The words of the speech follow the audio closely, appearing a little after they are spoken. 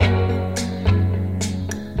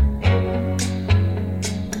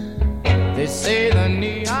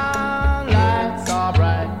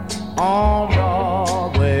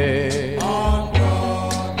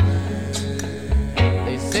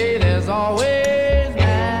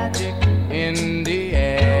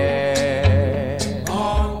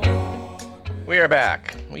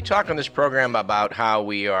back. We talk on this program about how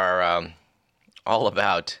we are all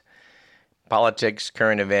about politics,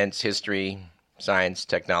 current events, history, science,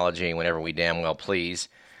 technology, whenever we damn well please.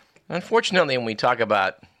 Unfortunately, when we talk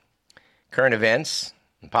about current events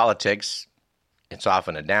and politics, it's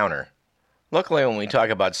often a downer. Luckily, when we talk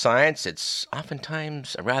about science, it's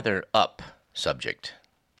oftentimes a rather up subject.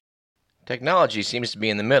 Technology seems to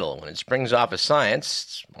be in the middle. When it springs off of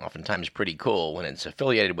science, it's oftentimes pretty cool. When it's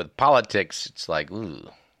affiliated with politics, it's like,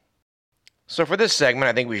 ooh. So for this segment,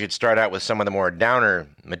 I think we should start out with some of the more downer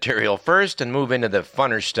material first and move into the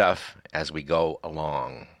funner stuff as we go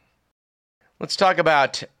along. Let's talk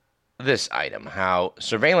about this item, how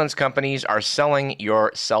surveillance companies are selling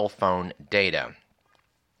your cell phone data.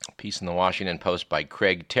 A piece in the Washington Post by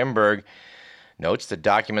Craig Timberg notes that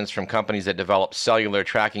documents from companies that develop cellular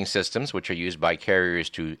tracking systems, which are used by carriers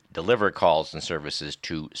to deliver calls and services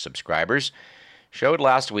to subscribers, showed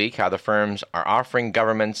last week how the firms are offering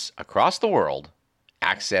governments across the world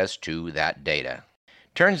access to that data.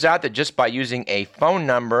 Turns out that just by using a phone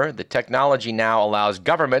number, the technology now allows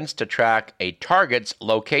governments to track a target's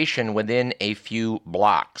location within a few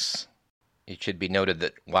blocks. It should be noted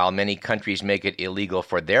that while many countries make it illegal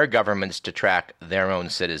for their governments to track their own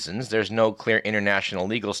citizens, there's no clear international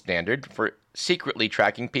legal standard for secretly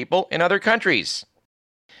tracking people in other countries.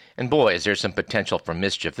 And boy, is there some potential for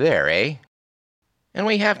mischief there, eh? And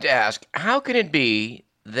we have to ask, how can it be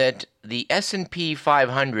that the S&P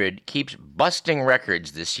 500 keeps busting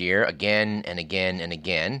records this year again and again and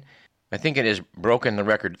again? I think it has broken the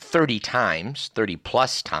record 30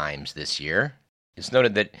 plus times this year. It's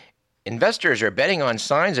noted that investors are betting on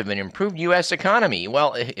signs of an improved U.S. economy.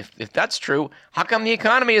 Well, if that's true, how come the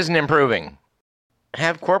economy isn't improving?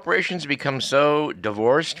 Have corporations become so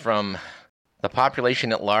divorced from the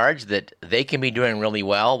population at large that they can be doing really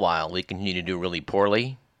well while we continue to do really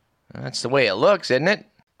poorly? That's the way it looks, isn't it?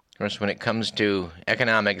 Of course, when it comes to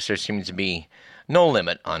economics, there seems to be no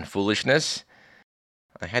limit on foolishness.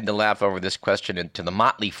 I had to laugh over this question to the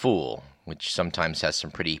Motley Fool, which sometimes has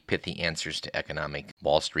some pretty pithy answers to economic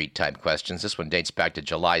Wall Street type questions. This one dates back to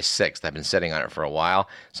July 6th. I've been sitting on it for a while.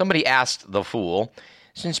 Somebody asked the Fool,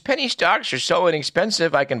 "Since penny stocks are so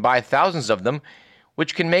inexpensive, I can buy thousands of them,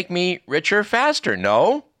 which can make me richer faster,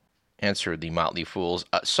 no?" Answered the Motley Fools,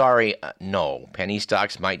 sorry, no. Penny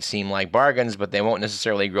stocks might seem like bargains, but they won't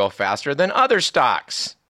necessarily grow faster than other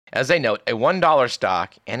stocks. As they note, a $1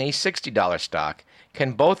 stock and a $60 stock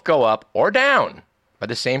can both go up or down by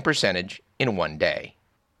the same percentage in one day.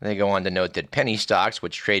 They go on to note that penny stocks,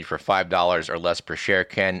 which trade for $5 or less per share,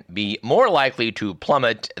 can be more likely to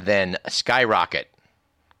plummet than skyrocket.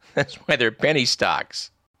 That's why they're penny stocks.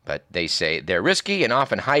 But they say they're risky and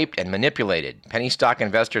often hyped and manipulated. Penny stock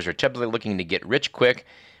investors are typically looking to get rich quick,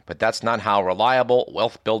 but that's not how reliable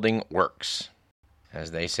wealth building works. As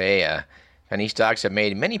they say, penny stocks have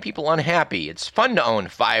made many people unhappy. It's fun to own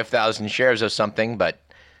 5,000 shares of something, but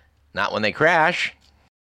not when they crash.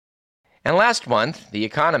 And last month, The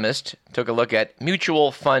Economist took a look at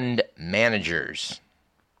mutual fund managers.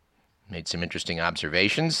 Made some interesting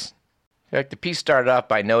observations. In fact, the piece started off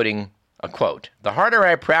by noting a quote, "The harder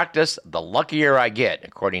I practice, the luckier I get,"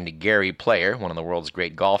 according to Gary Player, one of the world's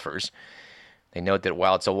great golfers. They note that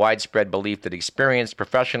while it's a widespread belief that experienced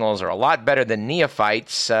professionals are a lot better than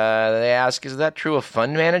neophytes, they ask, is that true of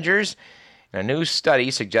fund managers? And a new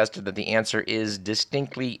study suggested that the answer is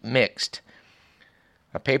distinctly mixed.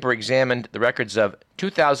 A paper examined the records of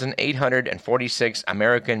 2,846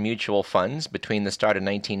 American mutual funds between the start of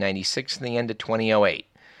 1996 and the end of 2008.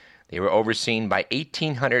 They were overseen by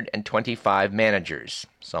 1,825 managers.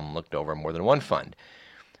 Some looked over more than one fund.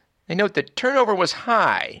 They note that turnover was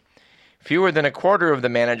high. Fewer than a quarter of the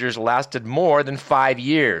managers lasted more than 5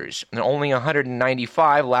 years, and only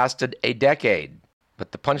 195 lasted a decade.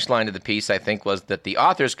 But the punchline of the piece, I think, was that the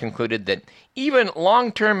authors concluded that even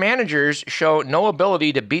long-term managers show no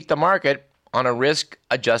ability to beat the market on a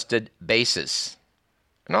risk-adjusted basis.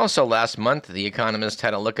 And also last month, The Economist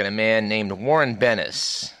had a look at a man named Warren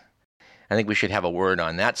Bennis. I think we should have a word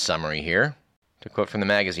on that summary here. To quote from the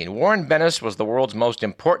magazine, Warren Bennis was the world's most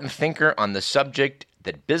important thinker on the subject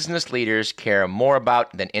that business leaders care more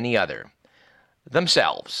about than any other: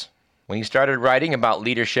 themselves. When he started writing about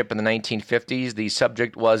leadership in the 1950s, the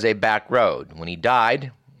subject was a back road. When he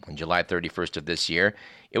died, on July 31st of this year,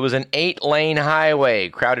 it was an 8-lane highway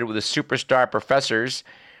crowded with superstar professors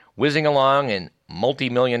whizzing along in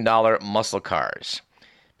multi-million-dollar muscle cars.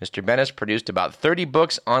 Mr. Bennis produced about 30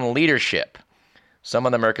 books on leadership. Some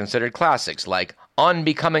of them are considered classics, like On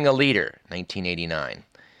Becoming a Leader, 1989.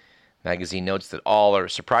 Magazine notes that all are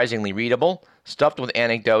surprisingly readable, stuffed with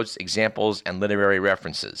anecdotes, examples, and literary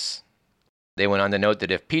references. They went on to note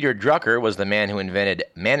that if Peter Drucker was the man who invented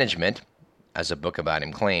management, as a book about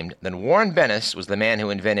him claimed, then Warren Bennis was the man who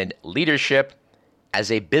invented leadership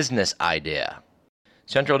as a business idea.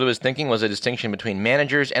 Central to his thinking was a distinction between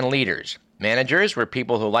managers and leaders. Managers were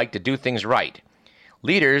people who like to do things right.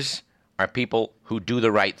 Leaders are people who do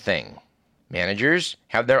the right thing. Managers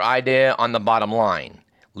have their idea on the bottom line.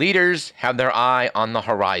 Leaders have their eye on the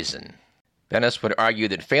horizon. Bennis would argue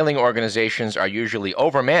that failing organizations are usually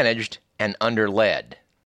overmanaged and underled.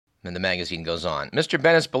 And the magazine goes on. Mr.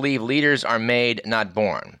 Bennis believed leaders are made, not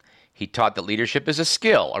born. He taught that leadership is a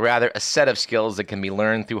skill, or rather a set of skills that can be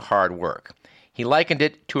learned through hard work. He likened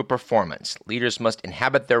it to a performance. Leaders must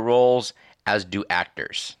inhabit their roles, as do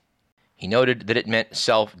actors. He noted that it meant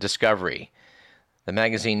self-discovery. The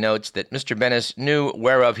magazine notes that Mr. Bennis knew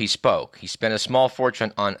whereof he spoke. He spent a small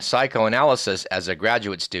fortune on psychoanalysis as a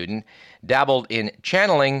graduate student, dabbled in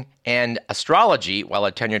channeling and astrology while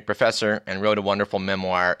a tenured professor, and wrote a wonderful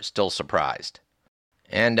memoir, Still Surprised.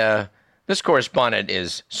 And this correspondent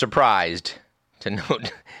is surprised to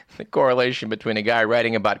note the correlation between a guy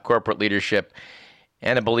writing about corporate leadership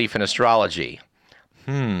and a belief in astrology.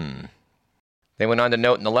 They went on to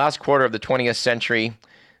note in the last quarter of the 20th century,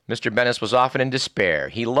 Mr. Bennis was often in despair.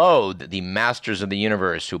 He loathed the masters of the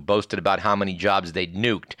universe who boasted about how many jobs they'd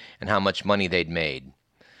nuked and how much money they'd made.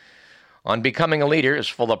 On Becoming a Leader is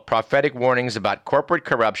full of prophetic warnings about corporate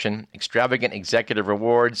corruption, extravagant executive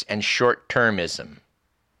rewards, and short-termism.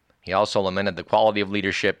 He also lamented the quality of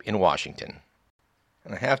leadership in Washington.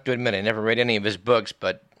 And I have to admit, I never read any of his books,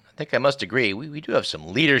 but I think I must agree, we do have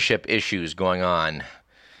some leadership issues going on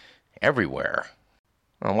everywhere.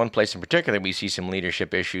 Well, one place in particular we see some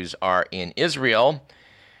leadership issues are in Israel,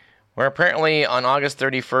 where apparently on August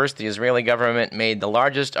 31st, the Israeli government made the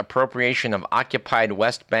largest appropriation of occupied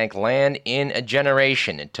West Bank land in a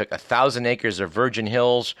generation. It took 1,000 acres of virgin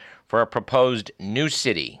hills for a proposed new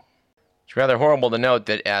city. It's rather horrible to note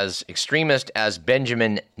that as extremist as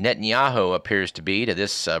Benjamin Netanyahu appears to be to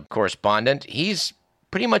this correspondent, he's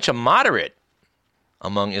pretty much a moderate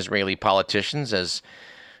among Israeli politicians as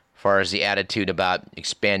far as the attitude about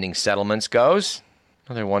expanding settlements goes.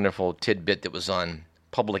 Another wonderful tidbit that was on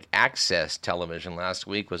public access television last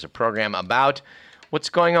week was a program about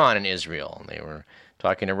what's going on in Israel. They were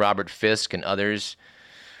talking to Robert Fisk and others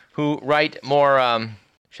who write more,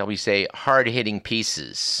 shall we say, hard-hitting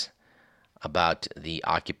pieces about the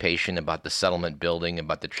occupation, about the settlement building,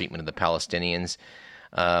 about the treatment of the Palestinians.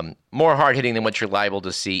 More hard-hitting than what you're liable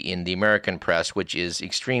to see in the American press, which is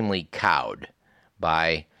extremely cowed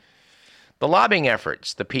by the lobbying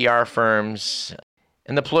efforts, the PR firms,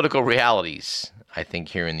 and the political realities, I think,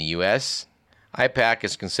 here in the U.S. IPAC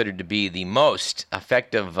is considered to be the most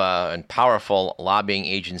effective and powerful lobbying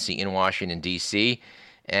agency in Washington, D.C.,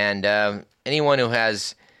 and anyone who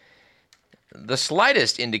has the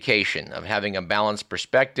slightest indication of having a balanced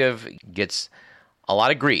perspective gets a lot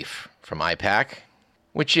of grief from IPAC,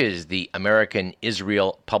 which is the American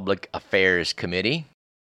Israel Public Affairs Committee.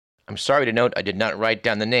 I'm sorry to note I did not write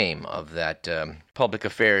down the name of that public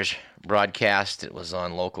affairs broadcast. It was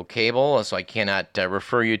on local cable, so I cannot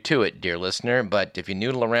refer you to it, dear listener. But if you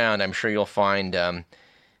noodle around, I'm sure you'll find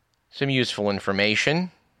some useful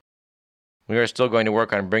information. We are still going to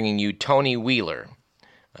work on bringing you Tony Wheeler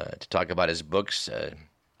to talk about his books,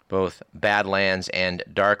 both Badlands and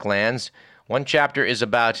Darklands. One chapter is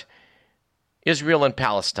about Israel and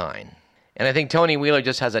Palestine. And I think Tony Wheeler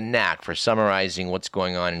just has a knack for summarizing what's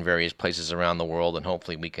going on in various places around the world, and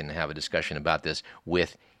hopefully we can have a discussion about this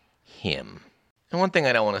with him. And one thing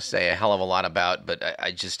I don't want to say a hell of a lot about, but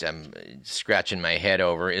I just am scratching my head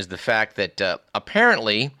over, is the fact that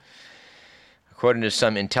apparently, according to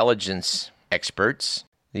some intelligence experts,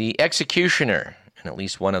 the executioner in at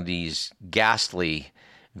least one of these ghastly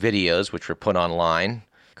videos which were put online,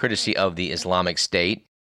 courtesy of the Islamic State,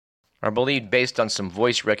 are believed based on some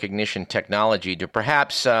voice recognition technology to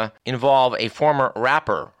perhaps involve a former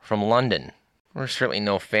rapper from London. We're certainly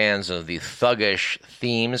no fans of the thuggish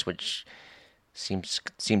themes which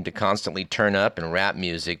seem to constantly turn up in rap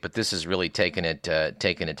music, but this has really taken it to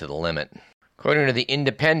the limit. According to The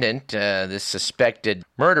Independent, this suspected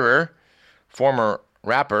murderer, former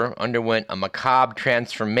rapper, underwent a macabre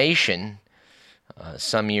transformation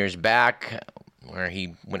some years back, where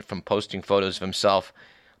he went from posting photos of himself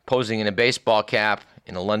posing in a baseball cap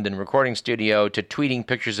in a London recording studio to tweeting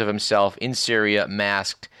pictures of himself in Syria,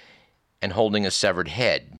 masked, and holding a severed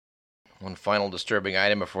head. One final disturbing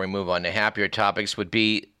item before we move on to happier topics would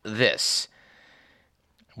be this,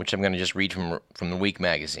 which I'm going to just read from the Week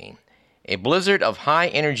magazine. A blizzard of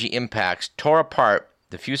high-energy impacts tore apart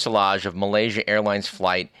the fuselage of Malaysia Airlines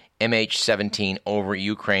flight MH17 over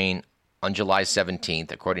Ukraine on July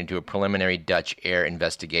 17th, according to a preliminary Dutch air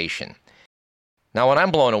investigation. Now, what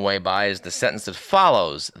I'm blown away by is the sentence that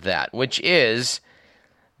follows that, which is,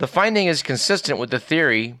 the finding is consistent with the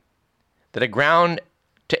theory that a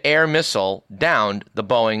ground-to-air missile downed the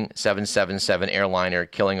Boeing 777 airliner,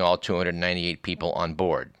 killing all 298 people on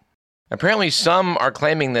board. Apparently, some are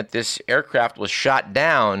claiming that this aircraft was shot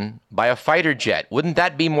down by a fighter jet. Wouldn't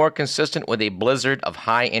that be more consistent with a blizzard of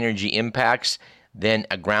high-energy impacts than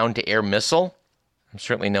a ground-to-air missile? I'm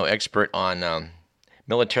certainly no expert on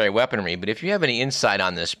military weaponry, but if you have any insight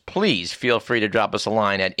on this, please feel free to drop us a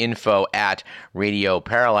line at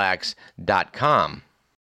info@radioparallax.com.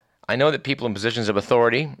 I know that people in positions of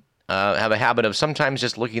authority have a habit of sometimes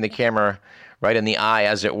just looking the camera right in the eye,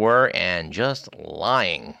 as it were, and just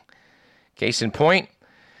lying. Case in point,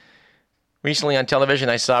 recently on television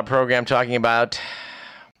I saw a program talking about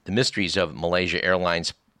the mysteries of Malaysia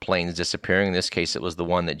Airlines planes disappearing. In this case, it was the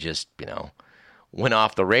one that just, went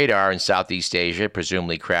off the radar in Southeast Asia,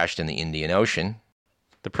 presumably crashed in the Indian Ocean.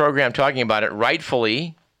 The program talking about it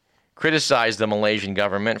rightfully criticized the Malaysian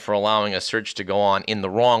government for allowing a search to go on in the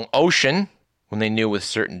wrong ocean when they knew with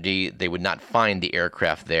certainty they would not find the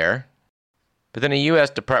aircraft there. But then a U.S.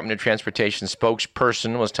 Department of Transportation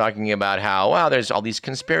spokesperson was talking about how, there's all these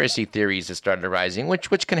conspiracy theories that started arising,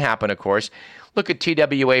 which can happen, of course. Look at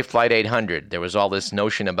TWA Flight 800. There was all this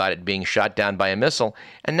notion about it being shot down by a missile,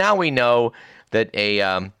 and now we know that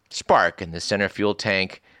a spark in the center fuel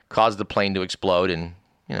tank caused the plane to explode, and,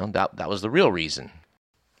 that was the real reason.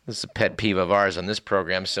 This is a pet peeve of ours on this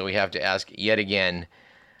program, so we have to ask yet again,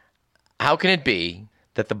 how can it be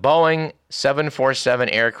that the Boeing 747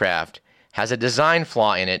 aircraft has a design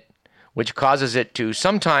flaw in it which causes it to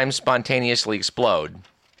sometimes spontaneously explode,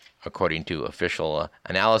 according to official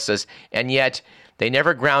analysis, and yet they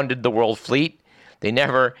never grounded the world fleet, they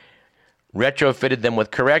never retrofitted them with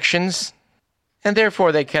corrections, and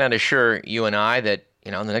therefore they cannot assure you and I that,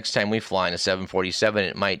 the next time we fly in a 747,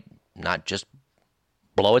 it might not just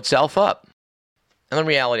blow itself up. And the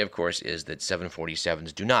reality, of course, is that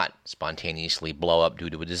 747s do not spontaneously blow up due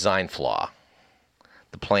to a design flaw.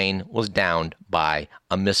 The plane was downed by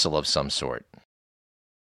a missile of some sort.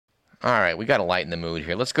 All right, we got to lighten the mood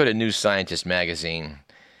here. Let's go to New Scientist magazine,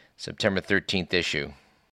 September 13th issue.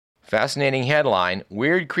 Fascinating headline,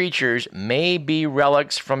 Weird Creatures May Be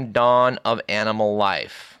Relics from Dawn of Animal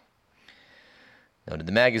Life. Noted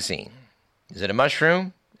the magazine. Is it a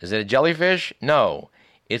mushroom? Is it a jellyfish? No,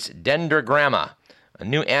 it's Dendrogramma, a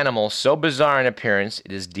new animal so bizarre in appearance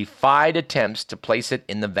it has defied attempts to place it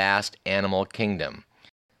in the vast animal kingdom.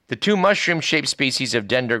 The two mushroom-shaped species of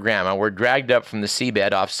Dendrogramma were dragged up from the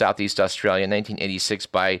seabed off Southeast Australia in 1986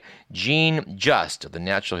 by Jean Just of the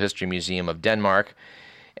Natural History Museum of Denmark,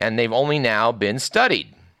 and they've only now been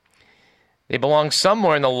studied. They belong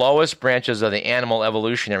somewhere in the lowest branches of the animal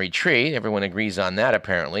evolutionary tree. Everyone agrees on that,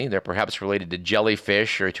 apparently. They're perhaps related to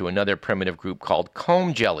jellyfish or to another primitive group called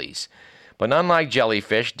comb jellies. But unlike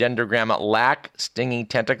jellyfish, Dendrogramma lack stinging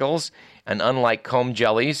tentacles, and unlike comb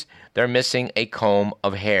jellies, they're missing a comb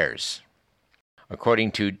of hairs.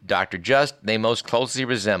 According to Dr. Just, they most closely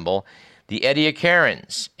resemble the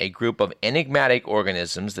Ediacarans, a group of enigmatic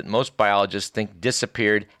organisms that most biologists think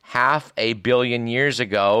disappeared 500 million years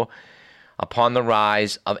ago upon the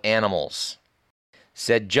rise of animals.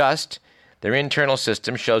 Said Just, their internal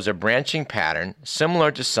system shows a branching pattern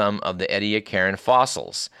similar to some of the Ediacaran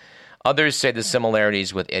fossils. Others say the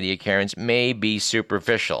similarities with Ediacarans may be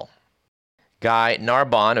superficial. Guy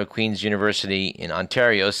Narbonne of Queen's University in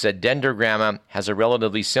Ontario said Dendrogramma has a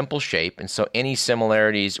relatively simple shape, and so any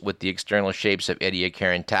similarities with the external shapes of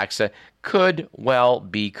Ediacaran taxa could well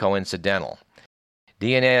be coincidental.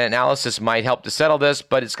 DNA analysis might help to settle this,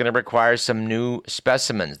 but it's going to require some new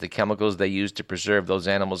specimens. The chemicals they used to preserve those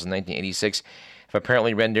animals in 1986 have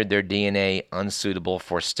apparently rendered their DNA unsuitable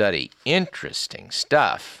for study. Interesting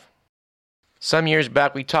stuff. Some years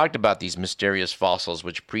back, we talked about these mysterious fossils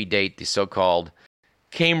which predate the so-called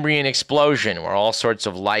Cambrian explosion, where all sorts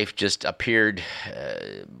of life just appeared.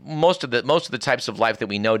 Most of the types of life that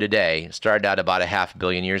we know today started out about 500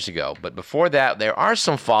 million years ago. But before that, there are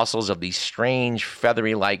some fossils of these strange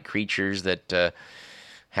feathery-like creatures that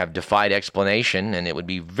have defied explanation, and it would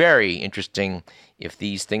be very interesting if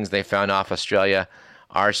these things they found off Australia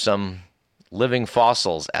are some living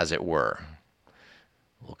fossils, as it were.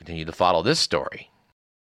 We'll continue to follow this story.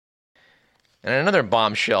 And another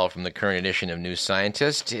bombshell from the current edition of New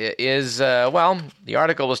Scientist is, the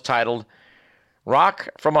article was titled, Rock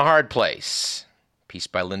from a Hard Place. A piece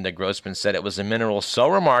by Linda Grossman said it was a mineral so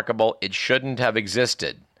remarkable it shouldn't have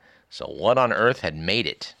existed. So what on earth had made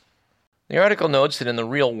it? The article notes that in the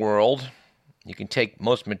real world, You can take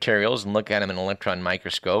most materials and look at them in an electron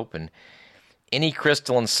microscope, and any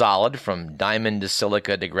crystalline solid, from diamond to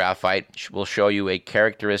silica to graphite, will show you a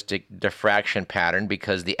characteristic diffraction pattern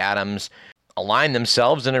because the atoms align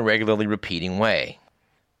themselves in a regularly repeating way.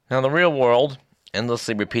 Now, in the real world,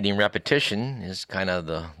 endlessly repeating repetition is kind of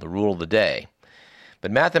the rule of the day.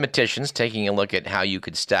 But mathematicians, taking a look at how you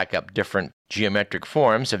could stack up different geometric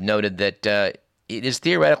forms, have noted that it is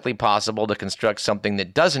theoretically possible to construct something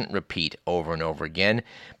that doesn't repeat over and over again,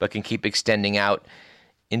 but can keep extending out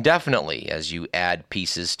indefinitely as you add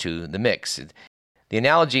pieces to the mix. The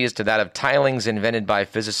analogy is to that of tilings invented by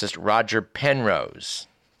physicist Roger Penrose.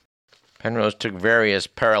 Penrose took various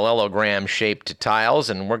parallelogram-shaped tiles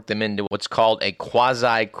and worked them into what's called a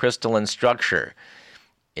quasi-crystalline structure.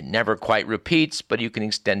 It never quite repeats, but you can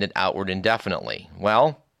extend it outward indefinitely.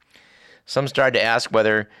 Well, some started to ask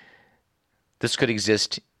whether this could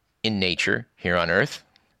exist in nature here on Earth.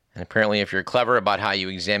 And apparently, if you're clever about how you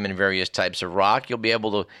examine various types of rock, you'll be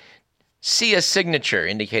able to see a signature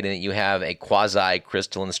indicating that you have a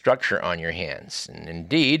quasi-crystalline structure on your hands. And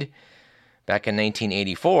indeed, back in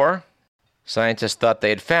 1984, scientists thought they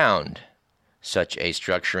had found such a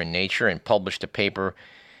structure in nature and published a paper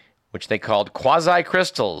which they called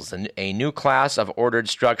Quasi-Crystals, a new class of ordered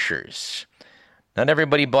structures. Not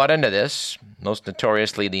everybody bought into this. Most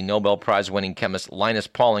notoriously, the Nobel Prize-winning chemist Linus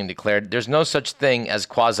Pauling declared, "There's no such thing as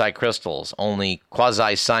quasi-crystals, only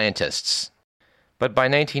quasi-scientists." But by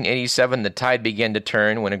 1987, the tide began to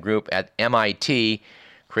turn when a group at MIT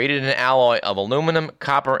created an alloy of aluminum,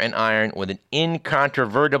 copper, and iron with an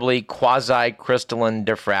incontrovertibly quasi-crystalline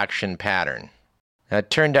diffraction pattern. Now, it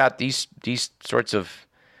turned out these sorts of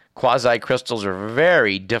quasi-crystals are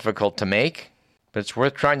very difficult to make, but it's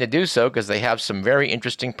worth trying to do so because they have some very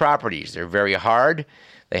interesting properties. They're very hard,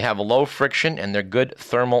 they have a low friction, and they're good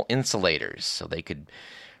thermal insulators. So they could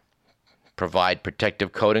provide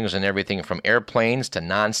protective coatings on everything from airplanes to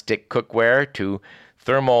non-stick cookware to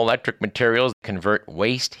thermoelectric materials that convert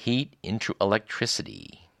waste heat into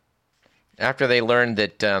electricity. After they learned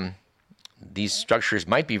that these structures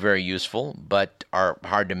might be very useful but are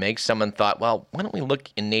hard to make, someone thought, well, why don't we look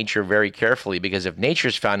in nature very carefully? Because if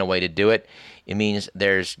nature's found a way to do it, it means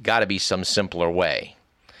there's got to be some simpler way.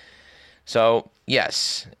 So,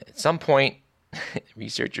 yes, at some point,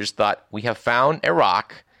 researchers thought, we have found a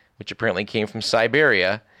rock, which apparently came from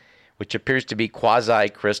Siberia, which appears to be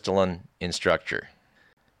quasi-crystalline in structure.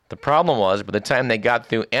 The problem was, by the time they got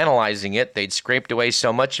through analyzing it, they'd scraped away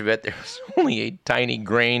so much of it, there was only a tiny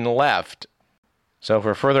grain left. So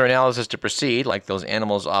for further analysis to proceed, like those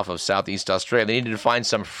animals off of Southeast Australia, they needed to find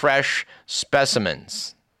some fresh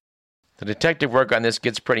specimens. The detective work on this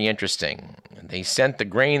gets pretty interesting. They sent the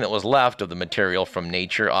grain that was left of the material from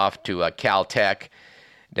nature off to Caltech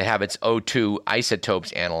to have its O2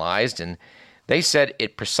 isotopes analyzed, and they said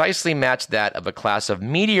it precisely matched that of a class of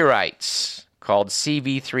meteorites called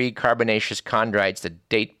CV3 carbonaceous chondrites that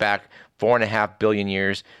date back 4.5 billion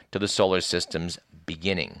years to the solar system's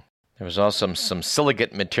beginning. There was also some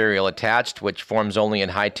silicate material attached, which forms only at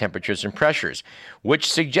high temperatures and pressures,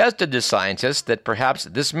 which suggested to scientists that perhaps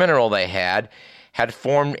this mineral they had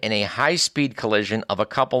formed in a high-speed collision of a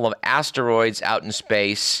couple of asteroids out in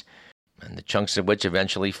space, and the chunks of which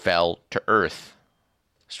eventually fell to Earth.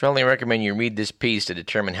 I strongly recommend you read this piece to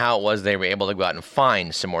determine how it was they were able to go out and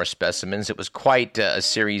find some more specimens. It was quite a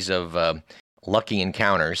series of lucky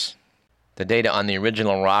encounters. The data on the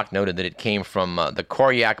original rock noted that it came from the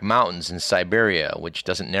Koryak Mountains in Siberia, which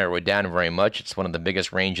doesn't narrow it down very much. It's one of the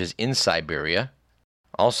biggest ranges in Siberia.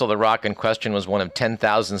 Also, the rock in question was one of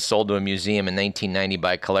 10,000 sold to a museum in 1990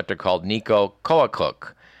 by a collector called Nico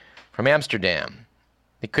Kowakook from Amsterdam.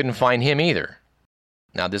 They couldn't find him either.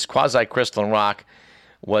 Now, this quasi-crystalline rock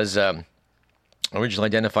was originally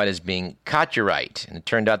identified as being Kotyrite, and it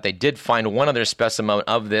turned out they did find one other specimen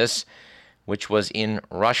of this, which was in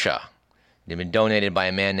Russia. It had been donated by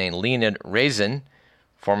a man named Leonid Razin,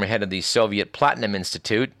 former head of the Soviet Platinum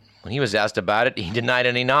Institute. When he was asked about it, he denied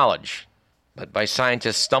any knowledge. But by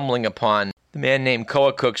scientists stumbling upon the man named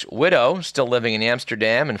Kowakook's widow, still living in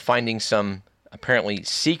Amsterdam, and finding some apparently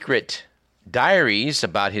secret diaries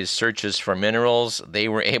about his searches for minerals, they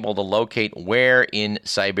were able to locate where in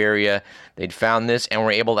Siberia they'd found this, and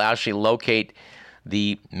were able to actually locate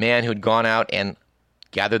the man who'd gone out and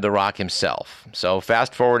gathered the rock himself. So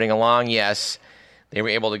fast forwarding along, yes, they were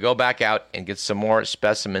able to go back out and get some more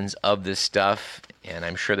specimens of this stuff, and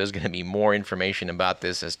I'm sure there's going to be more information about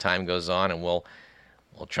this as time goes on, and we'll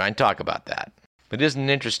try and talk about that. But isn't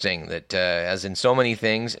it interesting that, as in so many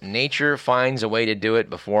things, nature finds a way to do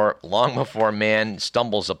it long before man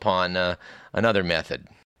stumbles upon another method?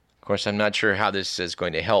 Of Of course, I'm not sure how this is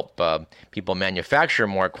going to help people manufacture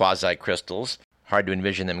more quasi-crystals. Hard to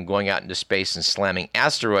envision them going out into space and slamming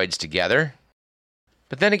asteroids together.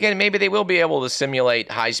 But then again, maybe they will be able to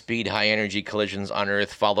simulate high-speed, high-energy collisions on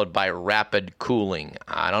Earth followed by rapid cooling.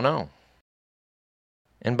 I don't know.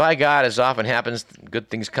 And by God, as often happens, good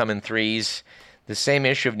things come in threes. The same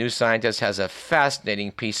issue of New Scientist has a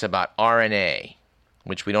fascinating piece about RNA,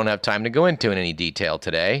 which we don't have time to go into in any detail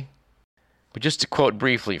today. But just to quote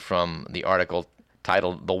briefly from the article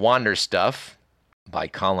titled The Wander Stuff by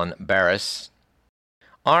Colin Barris,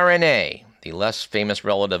 RNA, the less famous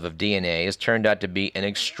relative of DNA, has turned out to be an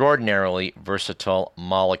extraordinarily versatile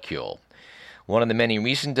molecule. One of the many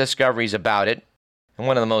recent discoveries about it, and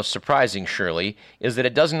one of the most surprising surely, is that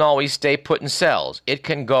it doesn't always stay put in cells. It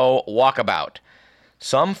can go walkabout.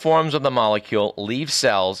 Some forms of the molecule leave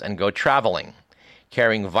cells and go traveling,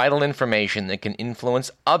 carrying vital information that can influence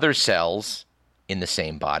other cells in the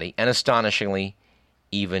same body, and astonishingly,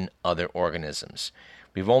 even other organisms.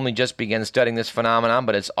 We've only just begun studying this phenomenon,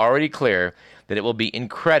 but it's already clear that it will be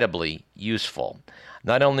incredibly useful.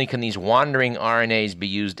 Not only can these wandering RNAs be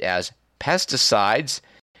used as pesticides,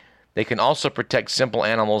 they can also protect simple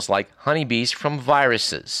animals like honeybees from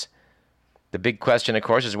viruses. The big question, of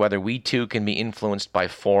course, is whether we too can be influenced by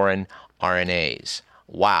foreign RNAs.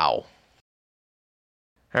 Wow.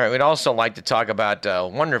 All right, we'd also like to talk about a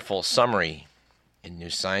wonderful summary in New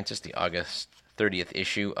Scientist, the August 30th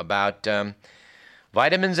issue, about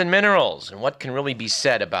vitamins and minerals and what can really be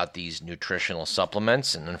said about these nutritional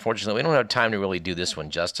supplements. And unfortunately, we don't have time to really do this one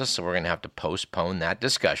justice, so we're going to have to postpone that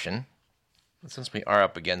discussion. But since we are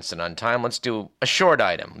up against it on time, let's do a short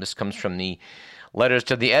item. This comes from the Letters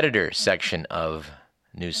to the Editor section of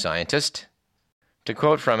New Scientist. To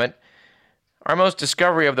quote from it, our most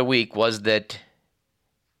discovery of the week was that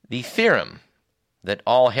the theorem that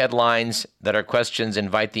all headlines that are questions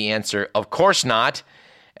invite the answer, "Of course not,"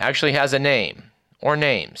 actually has a name, or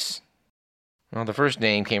names. Well, the first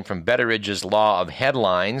name came from Betteridge's Law of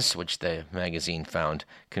Headlines, which the magazine found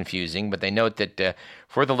confusing, but they note that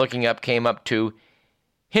further looking up came up to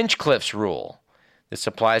Hinchcliffe's Rule. This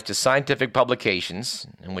applies to scientific publications,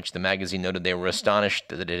 in which the magazine noted they were astonished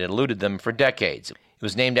that it had eluded them for decades. It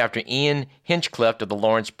was named after Ian Hinchcliffe of the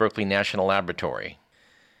Lawrence Berkeley National Laboratory.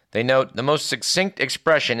 They note, the most succinct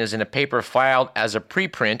expression is in a paper filed as a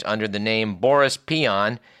preprint under the name Boris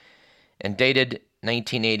Pion and dated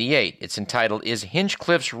 1988. It's entitled, "Is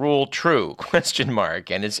Hinchcliffe's Rule True?"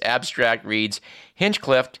 And its abstract reads,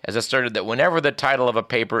 Hinchcliffe has asserted that whenever the title of a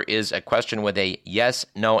paper is a question with a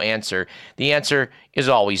yes-no answer, the answer is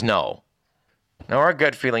always no. Now, our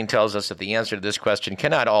gut feeling tells us that the answer to this question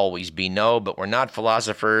cannot always be no, but we're not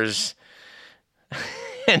philosophers,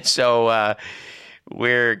 and so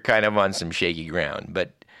we're kind of on some shaky ground.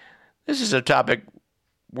 But this is a topic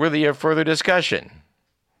worthy of further discussion.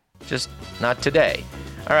 Just not today.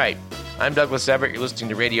 All right, I'm Douglas Everett. You're listening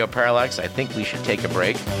to Radio Parallax. I think we should take a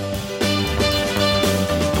break.